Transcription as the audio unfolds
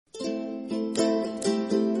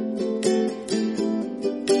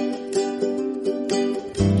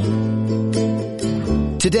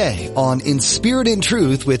Today on In Spirit and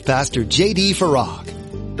Truth with Pastor J.D.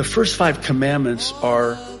 Farag. The first 5 commandments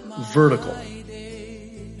are vertical.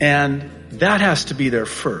 And that has to be there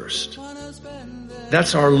first.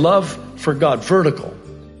 That's our love for God, vertical.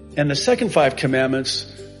 And the second 5 commandments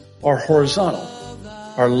are horizontal.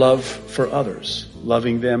 Our love for others,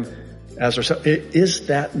 loving them as ourselves. Is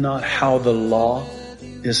that not how the law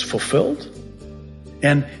is fulfilled?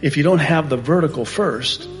 And if you don't have the vertical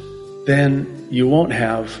first, then you won't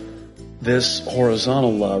have this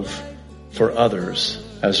horizontal love for others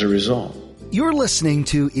as a result. You're listening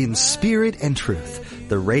to In Spirit and Truth,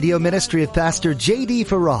 the radio ministry of Pastor J.D.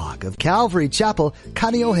 Farag of Calvary Chapel,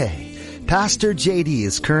 Kaneohe. Pastor J.D.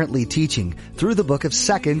 is currently teaching through the book of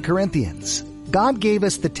 2 Corinthians. God gave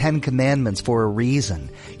us the 10 Commandments for a reason.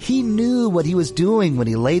 He knew what He was doing when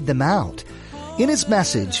He laid them out. In his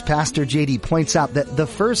message, Pastor J.D. points out that the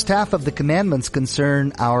first half of the commandments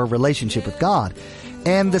concern our relationship with God,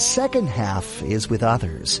 and the second half is with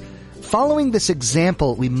others. Following this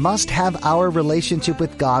example, we must have our relationship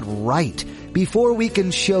with God right before we can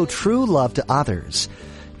show true love to others.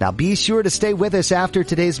 Now be sure to stay with us after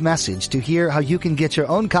today's message to hear how you can get your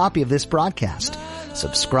own copy of this broadcast.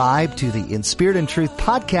 Subscribe to the In Spirit and Truth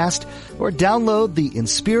podcast or download the In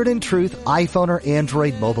Spirit and Truth iPhone or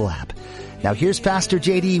Android mobile app. Now here's Pastor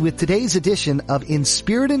J.D. with today's edition of In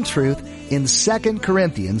Spirit and Truth in 2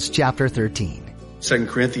 Corinthians chapter 13. 2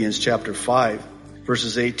 Corinthians chapter 5,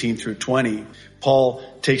 verses 18 through 20. Paul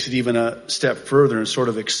takes it even a step further and sort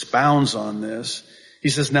of expounds on this. He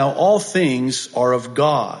says, "Now all things are of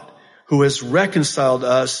God, who has reconciled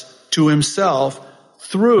us to Himself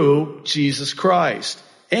through Jesus Christ,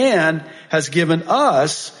 and has given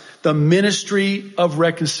us the ministry of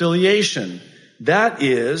reconciliation. That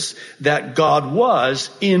is, that God was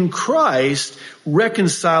in Christ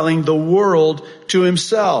reconciling the world to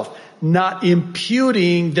Himself, not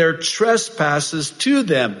imputing their trespasses to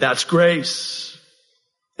them." That's grace.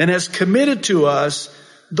 "And has committed to us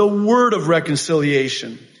the word of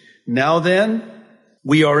reconciliation. Now then,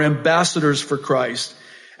 we are ambassadors for Christ.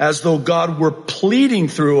 As though God were pleading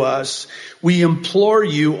through us, we implore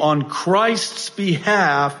you on Christ's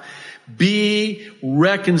behalf, be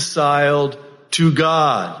reconciled to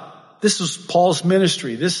God." This is Paul's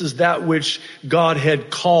ministry. This is that which God had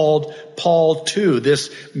called Paul to, this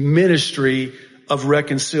ministry of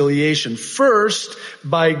reconciliation. First,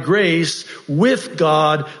 by grace with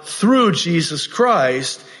God through Jesus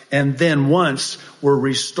Christ, and then once we're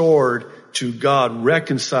restored to God,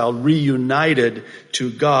 reconciled, reunited to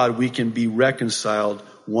God, we can be reconciled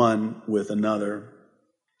one with another.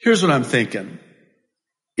 Here's what I'm thinking.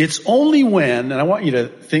 It's only when, and I want you to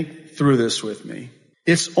think through this with me,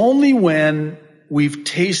 it's only when we've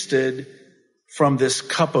tasted from this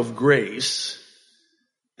cup of grace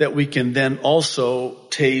that we can then also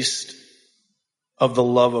taste of the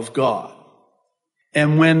love of God.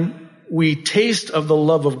 And when we taste of the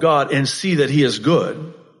love of God and see that He is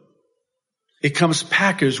good, it comes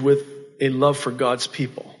packaged with a love for God's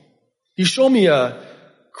people. You show me a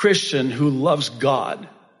Christian who loves God,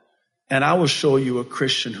 and I will show you a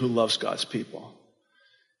Christian who loves God's people.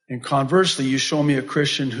 And conversely, you show me a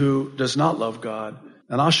Christian who does not love God,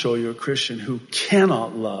 and I'll show you a Christian who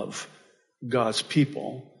cannot love God's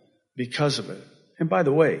people because of it. And by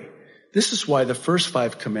the way, this is why the first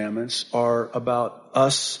 5 commandments are about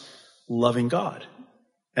us loving God.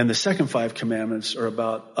 And the second 5 commandments are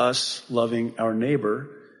about us loving our neighbor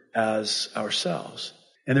as ourselves.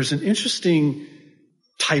 And there's an interesting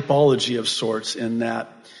typology of sorts in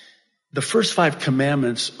that the first 5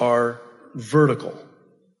 commandments are vertical.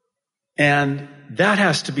 And that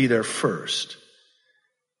has to be there first.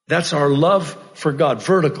 That's our love for God,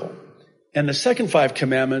 vertical. And the second 5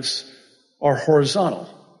 commandments are horizontal.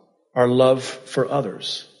 Our love for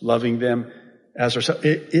others, loving them as ourselves.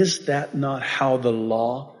 Is that not how the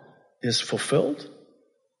law is fulfilled?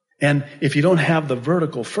 And if you don't have the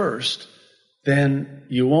vertical first, then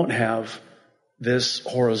you won't have this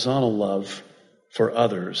horizontal love for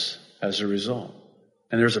others as a result.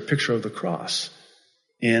 And there's a picture of the cross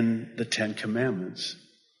in the 10 Commandments.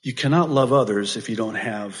 You cannot love others if you don't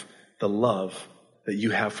have the love that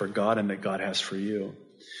you have for God and that God has for you.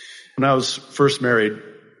 When I was first married,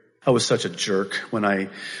 I was such a jerk when I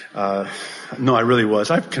really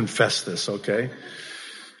was. I've confessed this, okay?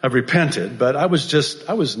 I've repented, but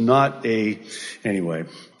anyway.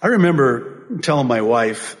 I remember telling my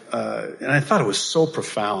wife, and I thought it was so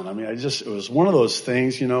profound. I mean, it was one of those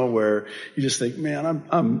things, where you just think, man,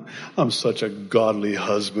 I'm such a godly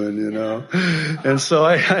husband, And so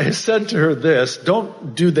I said to her this,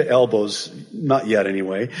 don't do the elbows, not yet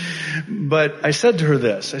anyway, but I said to her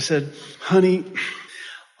this, I said, honey,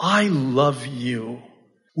 I love you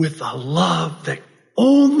with a love that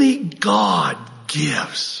only God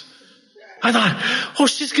gives. I thought, oh,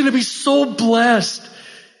 she's going to be so blessed.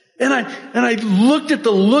 And I looked at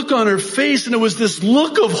the look on her face, and it was this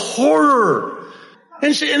look of horror.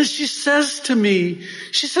 And she says to me,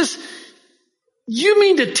 she says, you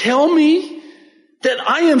mean to tell me that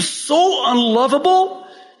I am so unlovable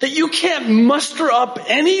that you can't muster up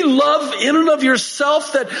any love in and of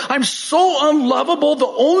yourself, that I'm so unlovable, the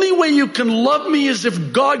only way you can love me is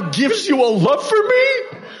if God gives you a love for me?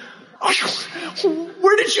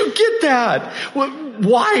 Where did you get that?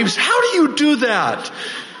 Wives, how do you do that?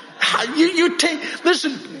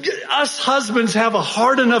 Listen, us husbands have a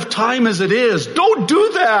hard enough time as it is. Don't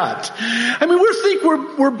do that. I mean, we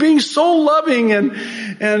think we're being so loving,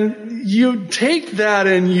 and you take that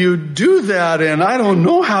and you do that, and I don't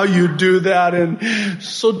know how you do that, and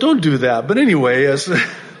so don't do that. But anyway,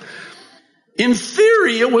 in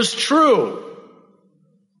theory, it was true.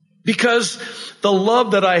 Because the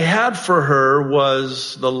love that I had for her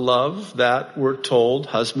was the love that we're told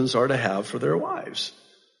husbands are to have for their wives.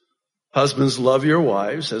 Husbands, love your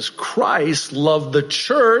wives as Christ loved the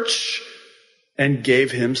church and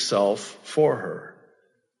gave himself for her.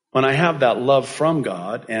 When I have that love from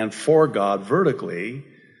God and for God vertically,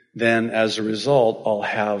 then as a result, I'll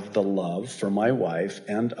have the love for my wife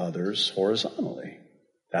and others horizontally.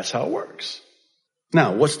 That's how it works.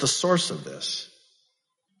 Now, what's the source of this?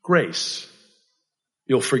 Grace.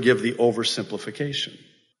 You'll forgive the oversimplification.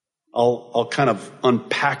 I'll kind of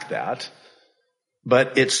unpack that.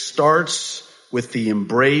 But it starts with the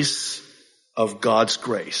embrace of God's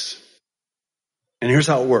grace. And here's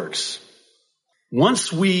how it works.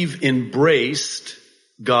 Once we've embraced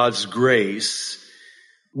God's grace,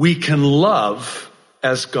 we can love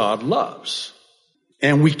as God loves.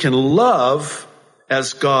 And we can love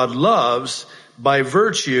as God loves by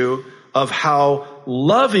virtue of how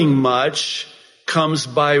loving much comes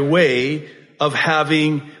by way of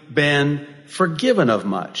having been forgiven of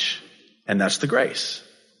much. And that's the grace.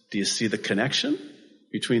 Do you see the connection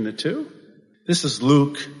between the two? This is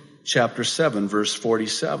Luke chapter 7, verse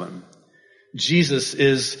 47. Jesus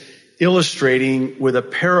is illustrating with a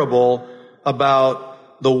parable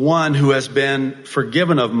about the one who has been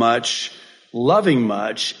forgiven of much, loving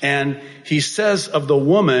much. And he says of the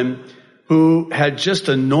woman who had just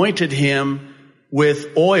anointed him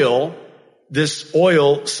with oil. This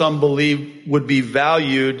oil, some believe, would be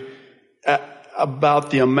valued at about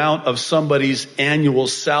the amount of somebody's annual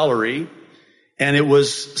salary. And it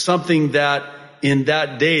was something that in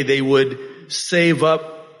that day they would save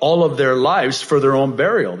up all of their lives for their own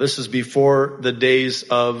burial. This is before the days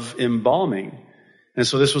of embalming. And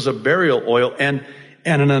so this was a burial oil and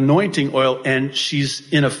an anointing oil. And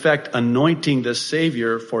she's in effect anointing the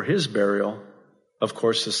Savior for his burial. Of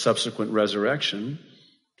course, the subsequent resurrection.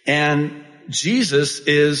 And Jesus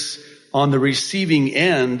is on the receiving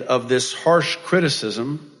end of this harsh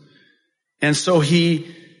criticism. And so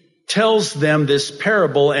he tells them this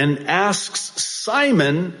parable and asks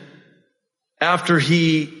Simon, after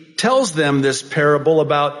he tells them this parable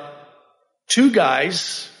about two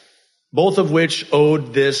guys, both of which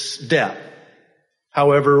owed this debt.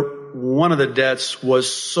 However, one of the debts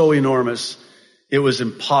was so enormous, it was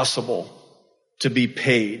impossible to be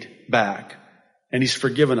paid back. And he's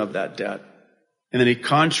forgiven of that debt. And then he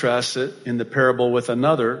contrasts it in the parable with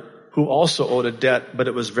another who also owed a debt, but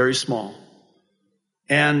it was very small.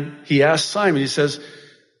 And he asks Simon, he says,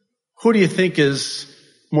 who do you think is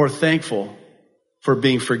more thankful for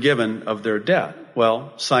being forgiven of their debt?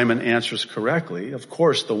 Well, Simon answers correctly. Of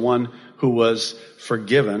course, the one who was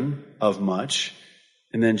forgiven of much.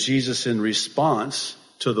 And then Jesus, in response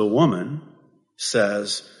to the woman,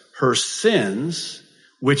 says, her sins,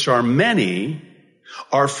 which are many,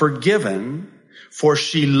 are forgiven, for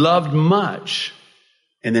she loved much.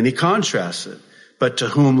 And then he contrasts it. But to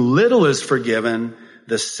whom little is forgiven,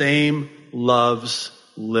 the same loves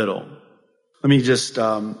little. Let me just,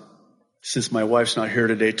 since my wife's not here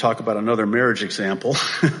today, talk about another marriage example.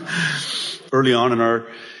 Early on in our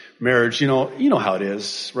marriage, you know how it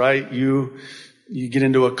is, right? You get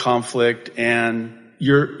into a conflict and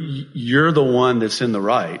you're the one that's in the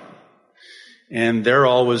right. And they're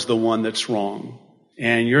always the one that's wrong.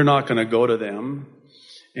 And you're not going to go to them,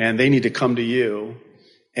 and they need to come to you,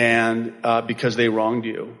 and because they wronged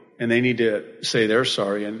you, and they need to say they're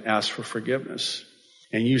sorry and ask for forgiveness.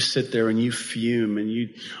 And you sit there and you fume, and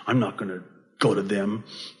I'm not going to go to them.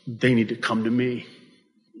 They need to come to me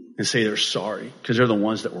and say they're sorry because they're the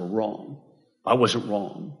ones that were wrong. I wasn't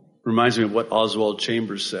wrong. Reminds me of what Oswald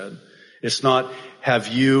Chambers said. It's not, have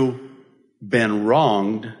you been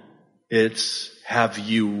wronged? It's, have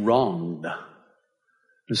you wronged?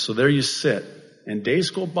 And so there you sit, and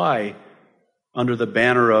days go by under the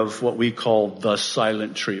banner of what we call the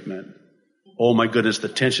silent treatment. Oh my goodness, the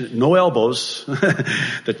tension, no elbows.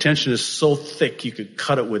 The tension is so thick you could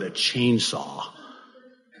cut it with a chainsaw.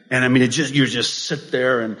 And I mean, you just sit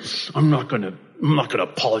there and I'm not gonna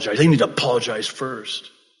apologize. I need to apologize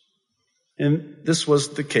first. And this was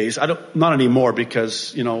the case. Not anymore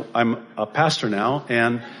because, I'm a pastor now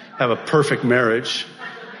and have a perfect marriage.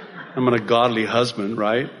 I'm a godly husband,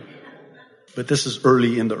 right? But this is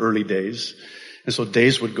in the early days. And so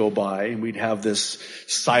days would go by and we'd have this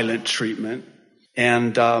silent treatment.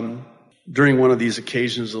 And during one of these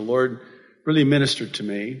occasions, the Lord really ministered to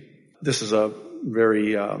me. This is a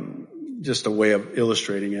very, just a way of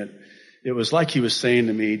illustrating it. It was like he was saying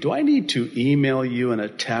to me, do I need to email you an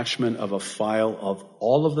attachment of a file of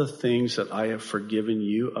all of the things that I have forgiven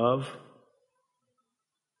you of?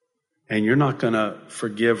 And you're not going to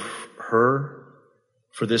forgive her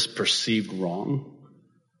for this perceived wrong?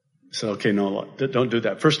 I said, okay, no, don't do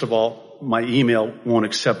that. First of all, my email won't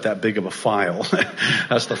accept that big of a file.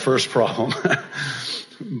 That's the first problem.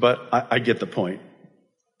 But I get the point.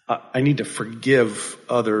 I need to forgive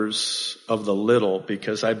others of the little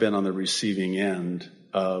because I've been on the receiving end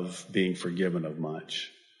of being forgiven of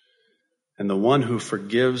much. And the one who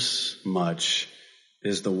forgives much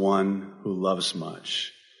is the one who loves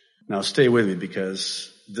much. Now stay with me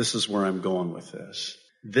because this is where I'm going with this.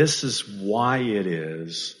 This is why it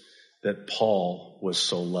is that Paul was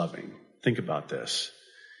so loving. Think about this.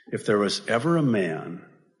 If there was ever a man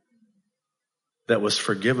that was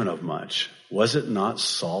forgiven of much, was it not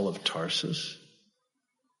Saul of Tarsus?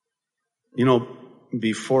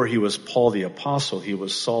 Before he was Paul the Apostle, he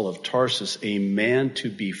was Saul of Tarsus, a man to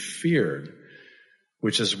be feared,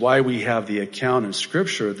 which is why we have the account in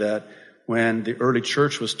Scripture that when the early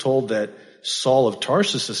church was told that Saul of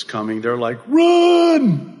Tarsus is coming, they're like,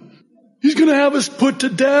 run! He's going to have us put to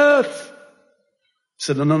death. He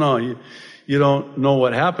said, no, you don't know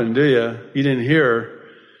what happened, do you? You didn't hear.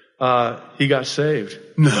 He got saved.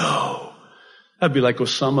 No. That'd be like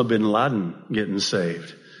Osama bin Laden getting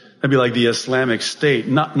saved. That'd be like the Islamic State.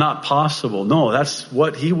 Not possible. No, that's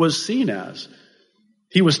what he was seen as.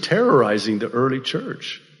 He was terrorizing the early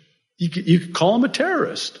church. You could call him a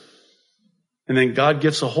terrorist. And then God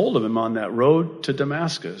gets a hold of him on that road to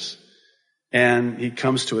Damascus. And he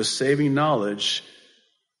comes to a saving knowledge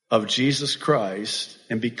of Jesus Christ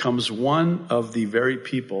and becomes one of the very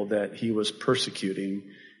people that he was persecuting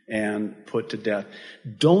and put to death.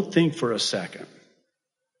 Don't think for a second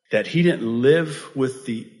that he didn't live with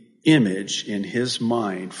the image in his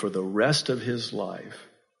mind for the rest of his life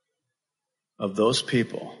of those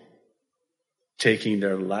people taking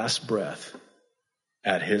their last breath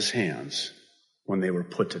at his hands when they were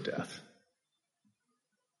put to death.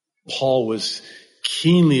 Paul was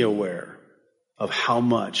keenly aware of how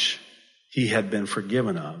much he had been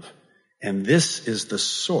forgiven of, and this is the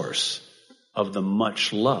source of the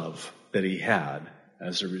much love that he had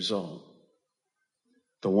as a result.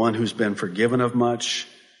 The one who's been forgiven of much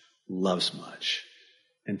loves much.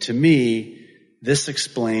 And to me, this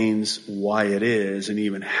explains why it is and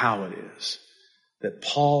even how it is that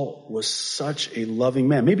Paul was such a loving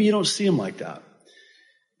man. Maybe you don't see him like that.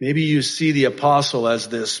 Maybe you see the apostle as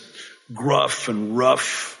this gruff and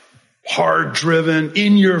rough, hard-driven,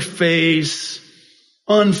 in-your-face,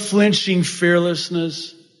 unflinching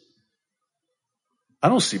fearlessness. I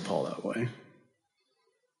don't see Paul that way.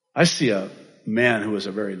 I see a man who was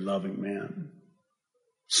a very loving man.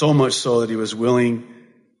 So much so that he was willing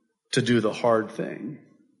to do the hard thing.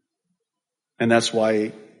 And that's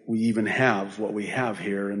why we even have what we have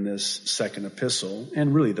here in this second epistle,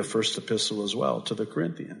 and really the first epistle as well to the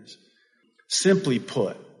Corinthians. Simply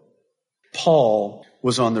put, Paul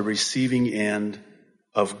was on the receiving end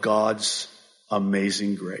of God's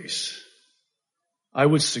amazing grace. I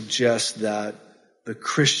would suggest that the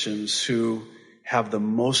Christians who have the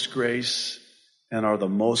most grace and are the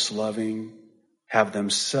most loving have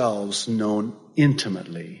themselves known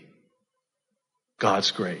intimately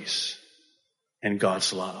God's grace and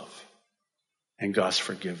God's love and God's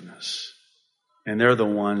forgiveness. And they're the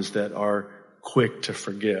ones that are quick to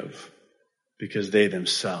forgive because they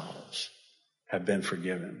themselves have been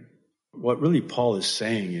forgiven. What really Paul is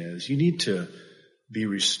saying is you need to be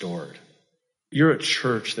restored. You're a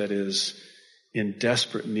church that is in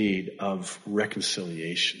desperate need of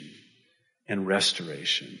reconciliation and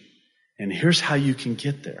restoration. And here's how you can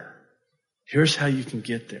get there. Here's how you can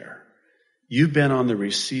get there. You've been on the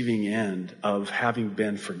receiving end of having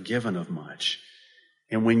been forgiven of much.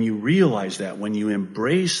 And when you realize that, when you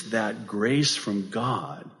embrace that grace from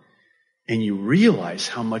God, and you realize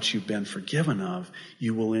how much you've been forgiven of,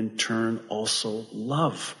 you will in turn also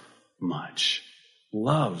love much.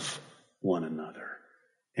 Love one another.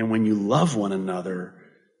 And when you love one another,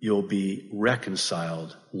 you'll be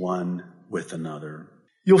reconciled one with another.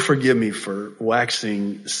 You'll forgive me for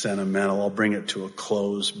waxing sentimental. I'll bring it to a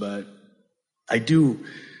close, but I do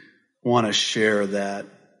want to share that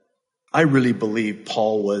I really believe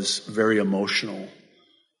Paul was very emotional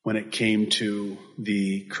when it came to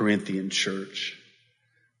the Corinthian church.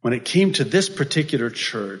 When it came to this particular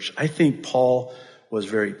church, I think Paul was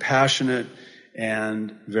very passionate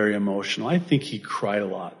and very emotional. I think he cried a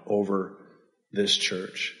lot over this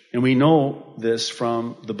church. And we know this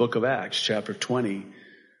from the book of Acts, chapter 20,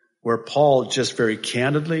 where Paul just very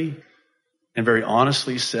candidly and very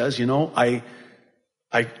honestly says, I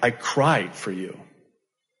cried for you.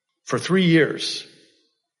 For 3 years,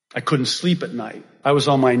 I couldn't sleep at night. I was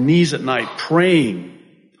on my knees at night praying,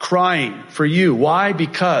 crying for you. Why?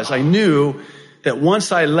 Because I knew that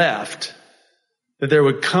once I left, that there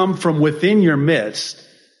would come from within your midst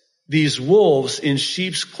these wolves in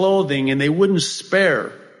sheep's clothing, and they wouldn't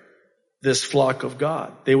spare this flock of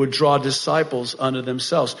God. They would draw disciples unto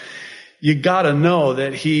themselves. You gotta know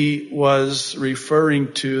that he was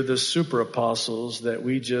referring to the super apostles that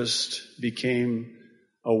we just became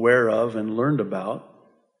aware of and learned about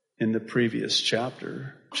in the previous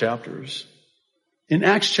chapters. In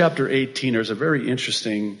Acts chapter 18, there's a very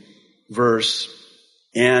interesting verse,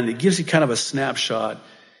 and it gives you kind of a snapshot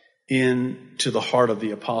into the heart of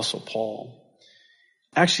the Apostle Paul.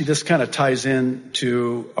 Actually, this kind of ties in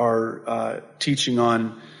to our teaching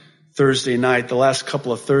on Thursday night. The last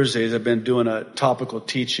couple of Thursdays, I've been doing a topical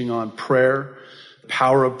teaching on prayer,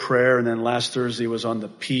 power of prayer, and then last Thursday was on the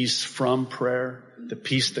peace from prayer, the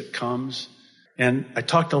peace that comes. And I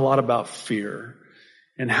talked a lot about fear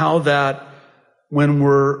and how that when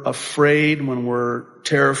we're afraid, when we're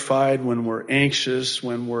terrified, when we're anxious,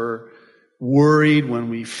 when we're worried, when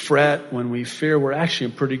we fret, when we fear, we're actually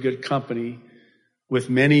in pretty good company with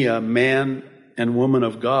many a man and woman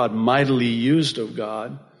of God, mightily used of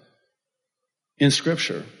God in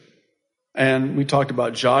Scripture. And we talked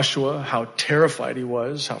about Joshua, how terrified he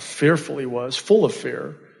was, how fearful he was, full of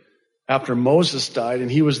fear after Moses died, and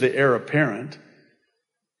he was the heir apparent.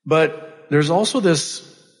 But there's also this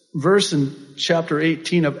verse in chapter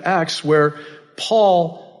 18 of Acts where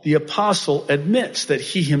Paul, the apostle, admits that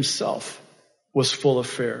he himself was full of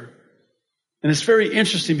fear. And it's very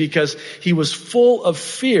interesting because he was full of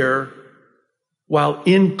fear while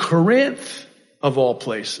in Corinth, of all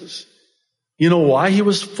places. You know why he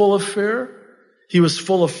was full of fear? He was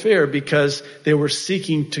full of fear because they were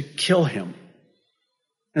seeking to kill him.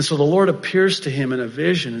 And so the Lord appears to him in a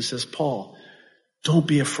vision and says, Paul, don't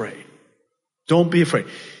be afraid. Don't be afraid.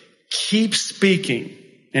 Keep speaking.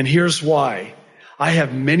 And here's why. I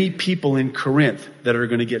have many people in Corinth that are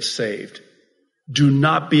going to get saved. Do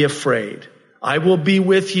not be afraid. I will be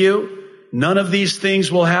with you. None of these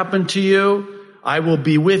things will happen to you. I will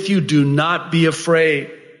be with you. Do not be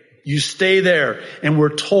afraid. You stay there. And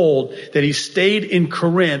we're told that he stayed in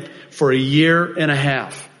Corinth for 1.5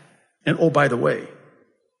 years. And oh, by the way,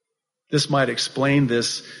 this might explain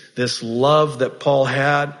this love that Paul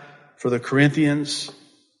had for the Corinthians,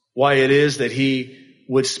 why it is that he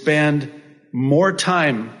would spend more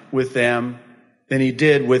time with them than he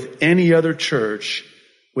did with any other church,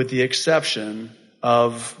 with the exception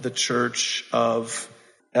of the church of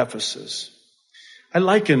Ephesus. I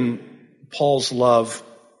liken Paul's love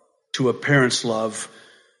to a parent's love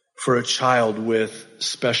for a child with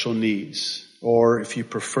special needs, or if you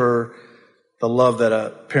prefer, the love that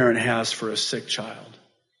a parent has for a sick child.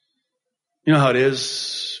 You know how it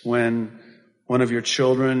is when one of your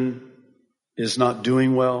children is not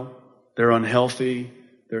doing well, they're unhealthy,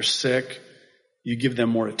 they're sick, you give them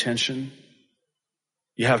more attention.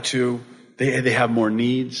 You have to, they have more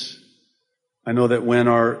needs. I know that when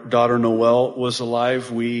our daughter Noelle was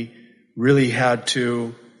alive, we really had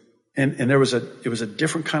to, and it was a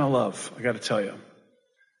different kind of love, I got to tell you.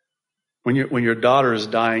 When your daughter is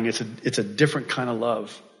dying, it's a different kind of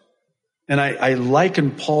love. And I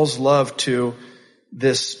liken Paul's love to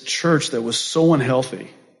this church that was so unhealthy.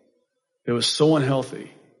 It was so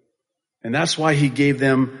unhealthy. And that's why he gave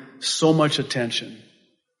them so much attention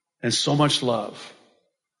and so much love.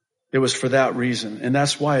 It was for that reason. And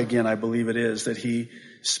that's why, again, I believe it is that he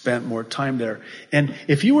spent more time there. And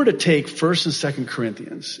if you were to take 1st and 2nd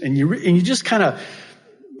Corinthians and you just kind of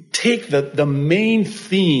take the main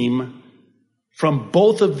theme from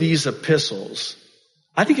both of these epistles,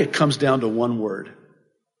 I think it comes down to one word.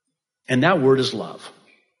 And that word is love.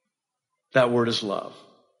 That word is love.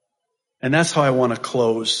 And that's how I want to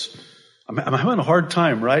close I'm having a hard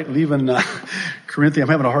time, right? Leaving Corinthians,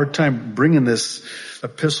 I'm having a hard time bringing this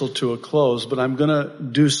epistle to a close, but I'm going to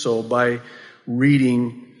do so by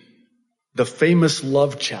reading the famous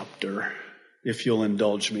love chapter, if you'll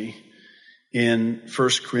indulge me, in 1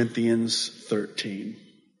 Corinthians 13.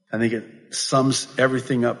 I think it sums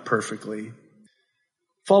everything up perfectly.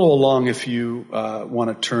 Follow along if you want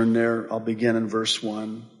to turn there. I'll begin in verse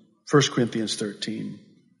 1, 1 Corinthians 13.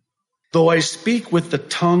 Though I speak with the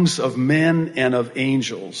tongues of men and of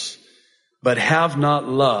angels, but have not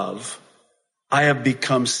love, I have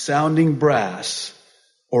become sounding brass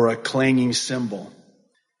or a clanging cymbal.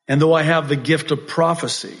 And though I have the gift of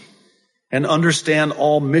prophecy and understand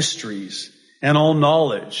all mysteries and all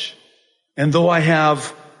knowledge, and though I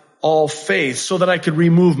have all faith so that I could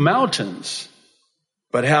remove mountains,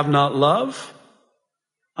 but have not love,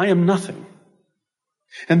 I am nothing.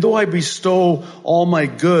 And though I bestow all my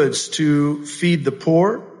goods to feed the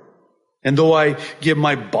poor, and though I give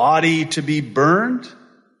my body to be burned,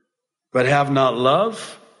 but have not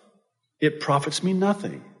love, it profits me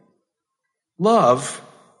nothing. Love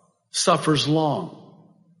suffers long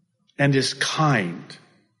and is kind.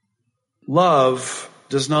 Love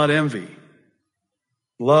does not envy.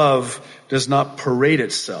 Love does not parade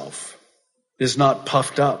itself, is not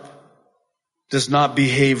puffed up, does not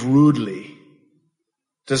behave rudely,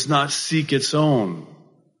 does not seek its own,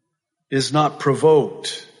 is not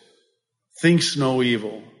provoked, thinks no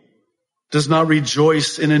evil, does not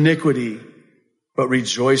rejoice in iniquity, but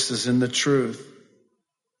rejoices in the truth,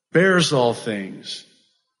 bears all things,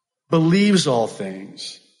 believes all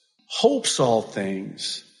things, hopes all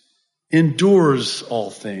things, endures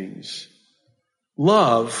all things.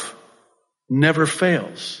 Love never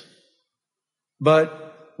fails.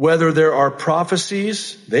 But whether there are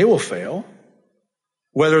prophecies, they will fail.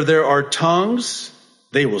 Whether there are tongues,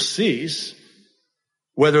 they will cease.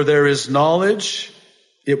 Whether there is knowledge,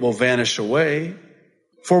 it will vanish away.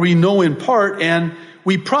 For we know in part and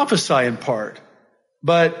we prophesy in part.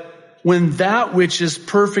 But when that which is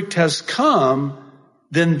perfect has come,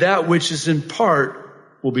 then that which is in part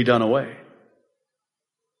will be done away.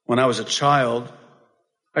 When I was a child,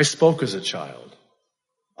 I spoke as a child.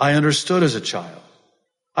 I understood as a child.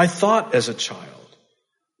 I thought as a child.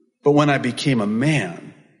 But when I became a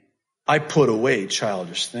man, I put away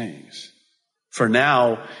childish things. For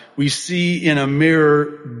now, we see in a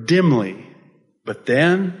mirror dimly, but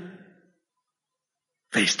then,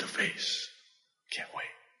 face to face. Can't wait.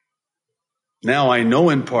 Now I know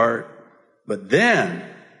in part, but then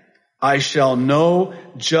I shall know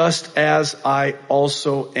just as I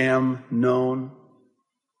also am known.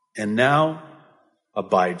 And now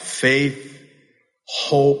abide faith,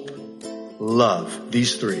 hope, love,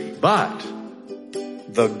 these three. But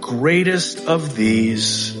the greatest of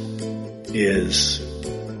these is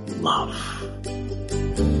love.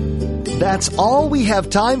 That's all we have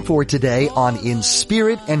time for today on In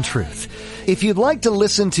Spirit and Truth. If you'd like to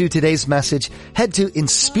listen to today's message, head to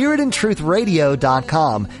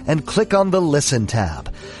inspiritandtruthradio.com and click on the Listen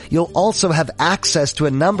tab. You'll also have access to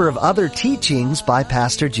a number of other teachings by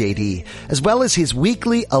Pastor JD, as well as his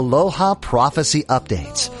weekly Aloha Prophecy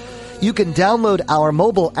updates. You can download our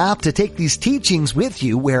mobile app to take these teachings with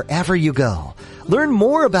you wherever you go. Learn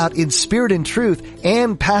more about In Spirit and Truth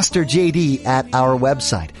and Pastor JD at our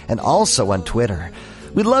website and also on Twitter.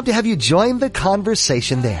 We'd love to have you join the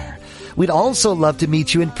conversation there. We'd also love to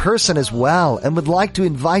meet you in person as well and would like to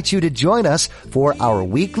invite you to join us for our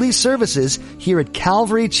weekly services here at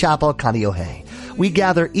Calvary Chapel, Kaneohe. We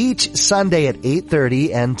gather each Sunday at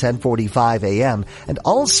 8:30 and 10:45 a.m. and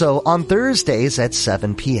also on Thursdays at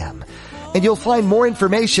 7 p.m. And you'll find more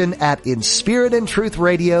information at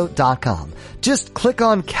inspiritandtruthradio.com. Just click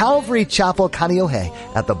on Calvary Chapel, Kaneohe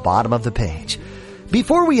at the bottom of the page.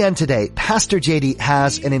 Before we end today, Pastor JD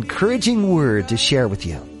has an encouraging word to share with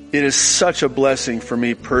you. It is such a blessing for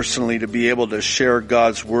me personally to be able to share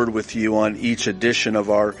God's Word with you on each edition of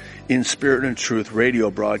our In Spirit and Truth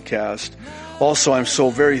radio broadcast. Also, I'm so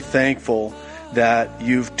very thankful that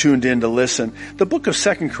you've tuned in to listen. The book of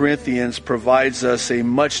 2 Corinthians provides us a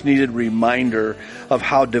much-needed reminder of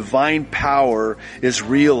how divine power is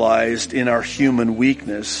realized in our human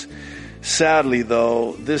weakness. Sadly,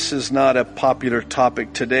 though, this is not a popular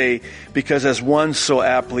topic today because, as one so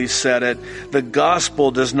aptly said it, the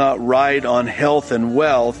gospel does not ride on health and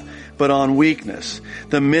wealth, but on weakness.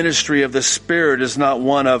 The ministry of the Spirit is not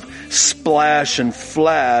one of splash and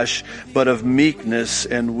flash, but of meekness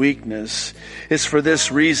and weakness. It's for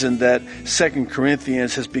this reason that 2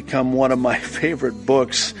 Corinthians has become one of my favorite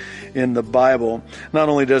books in the Bible. Not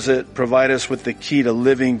only does it provide us with the key to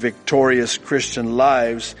living victorious Christian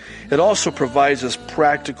lives, it also provides us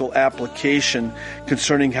practical application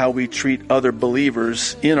concerning how we treat other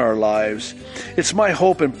believers in our lives. It's my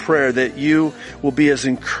hope and prayer that you will be as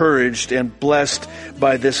encouraged and blessed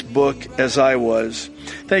by this book as I was.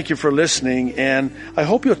 Thank you for listening, and I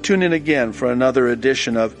hope you'll tune in again for another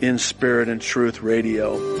edition of In Spirit and Truth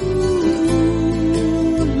Radio.